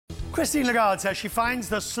Christine Lagarde says she finds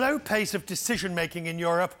the slow pace of decision-making in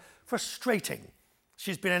Europe frustrating.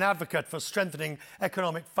 She's been an advocate for strengthening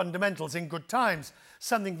economic fundamentals in good times,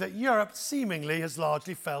 something that Europe seemingly has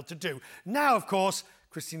largely failed to do. Now, of course,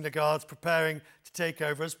 Christine Lagarde's preparing to take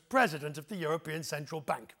over as president of the European Central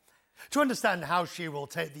Bank. To understand how she will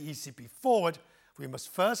take the ECB forward, we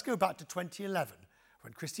must first go back to 2011,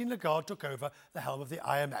 when Christine Lagarde took over the helm of the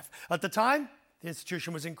IMF. At the time, the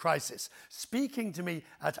institution was in crisis. Speaking to me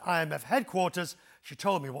at IMF headquarters, she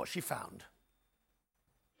told me what she found.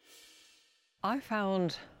 I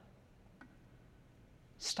found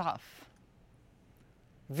staff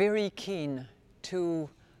very keen to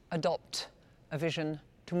adopt a vision,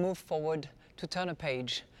 to move forward, to turn a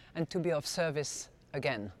page, and to be of service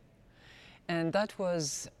again. And that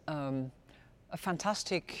was a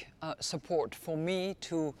fantastic support for me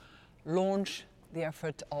to launch the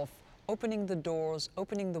effort of opening the doors,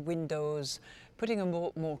 opening the windows, putting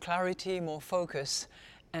more clarity, more focus,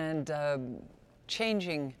 and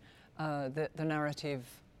changing the narrative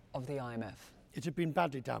of the IMF. It had been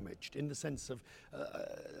badly damaged in the sense of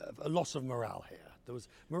a loss of morale here.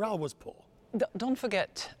 Morale was poor. Don't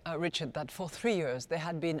forget, Richard, that for 3 years they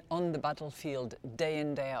had been on the battlefield day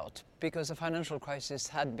in, day out, because the financial crisis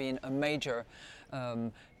had been a major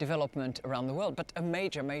development around the world, but a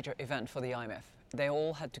major event for the IMF. They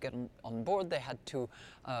all had to get on board. They had to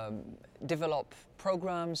develop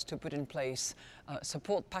programs, to put in place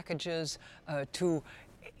support packages, to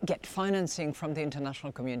get financing from the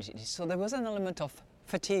international community. So there was an element of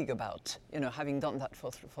fatigue about, having done that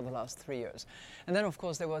for the last 3 years. And then, of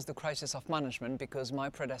course, there was the crisis of management, because my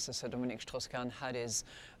predecessor, Dominique Strauss-Kahn, had his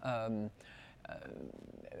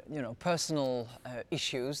personal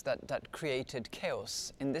issues that created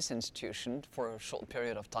chaos in this institution for a short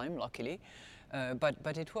period of time, luckily.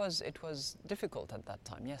 But it was difficult at that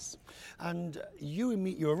time, yes. And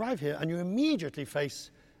you arrive here and you immediately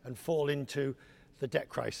face and fall into the debt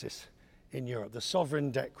crisis in Europe, the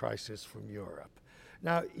sovereign debt crisis from Europe.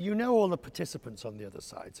 Now, you know all the participants on the other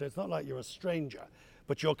side, so it's not like you're a stranger,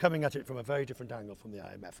 but you're coming at it from a very different angle from the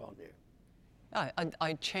IMF, aren't you?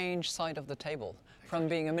 I changed side of the table from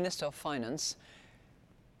being a Minister of Finance,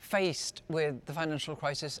 faced with the financial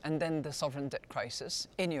crisis and then the sovereign debt crisis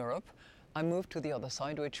in Europe. I moved to the other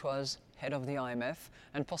side, which was head of the IMF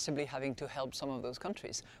and possibly having to help some of those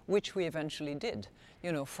countries, which we eventually did.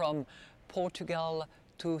 From Portugal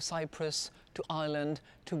to Cyprus, to Ireland,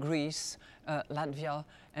 to Greece, Latvia,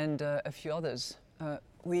 and a few others.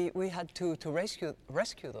 We had to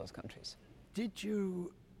rescue those countries. Did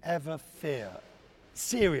you ever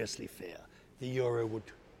seriously fear, the euro would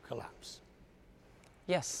collapse?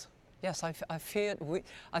 Yes, I feared,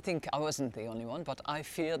 I think I wasn't the only one, but I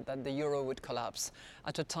feared that the euro would collapse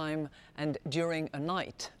at a time and during a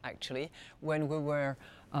night, actually, when we were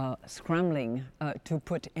scrambling to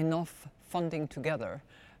put enough funding together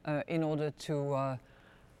in order to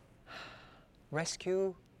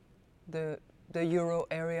rescue the euro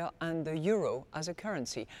area and the euro as a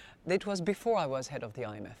currency. It was before I was head of the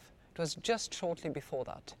IMF. It was just shortly before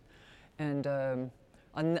that. And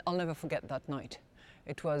I'll never forget that night.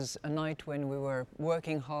 It was a night when we were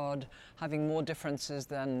working hard, having more differences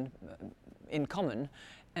than in common,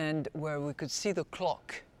 and where we could see the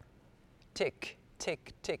clock tick,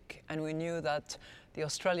 tick, tick, and we knew that the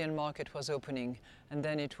Australian market was opening, and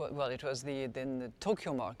then it was the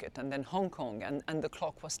Tokyo market, and then Hong Kong, and the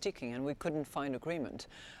clock was ticking, and we couldn't find agreement.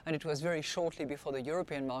 And it was very shortly before the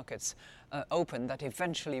European markets opened that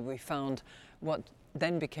eventually we found what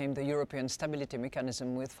then became the European Stability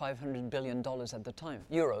Mechanism with $500 billion at the time.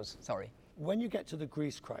 Euros, sorry. When you get to the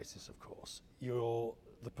Greece crisis, of course,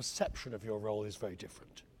 the perception of your role is very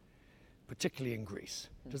different, particularly in Greece.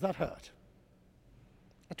 Does that hurt?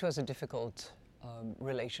 It was a difficult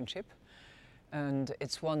relationship, and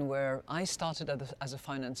it's one where I started as a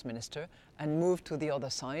finance minister and moved to the other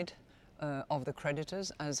side of the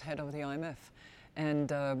creditors as head of the IMF.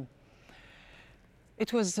 And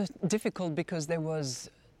it was difficult because there was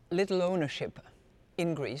little ownership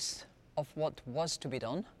in Greece of what was to be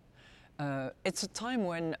done. It's a time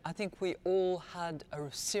when I think we all had a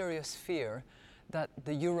serious fear that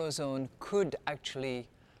the eurozone could actually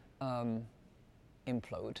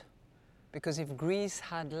implode. Because if Greece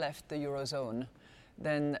had left the eurozone,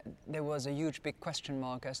 then there was a huge big question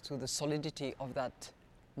mark as to the solidity of that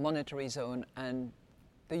monetary zone and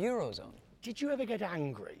the eurozone. Did you ever get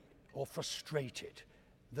angry or frustrated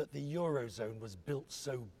that the eurozone was built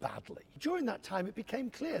so badly? During that time, it became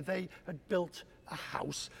clear they had built a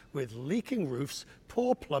house with leaking roofs,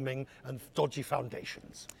 poor plumbing, and dodgy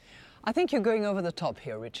foundations. I think you're going over the top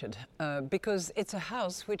here, Richard, because it's a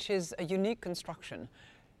house which is a unique construction.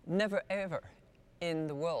 Never ever in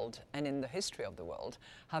the world and in the history of the world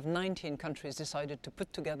have 19 countries decided to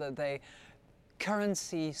put together their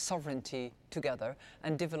currency sovereignty together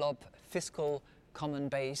and develop fiscal common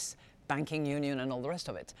base, banking union and all the rest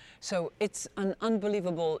of it. So it's an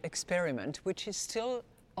unbelievable experiment which is still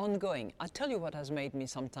ongoing. I tell you what has made me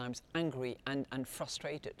sometimes angry and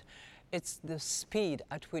frustrated. It's the speed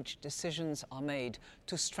at which decisions are made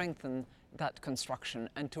to strengthen that construction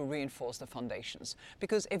and to reinforce the foundations.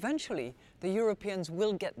 Because eventually the Europeans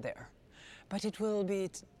will get there, but it will be,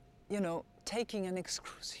 taking an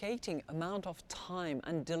excruciating amount of time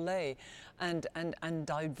and delay and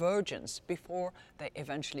divergence before they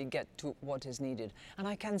eventually get to what is needed. And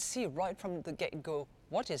I can see right from the get-go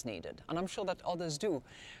what is needed, and I'm sure that others do.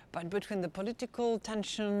 But between the political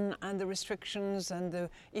tension and the restrictions and the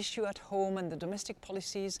issue at home and the domestic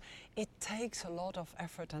policies, it takes a lot of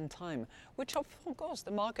effort and time, which of course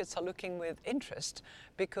the markets are looking with interest,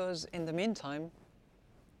 because in the meantime,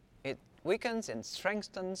 it weakens and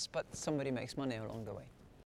strengthens, but somebody makes money along the way.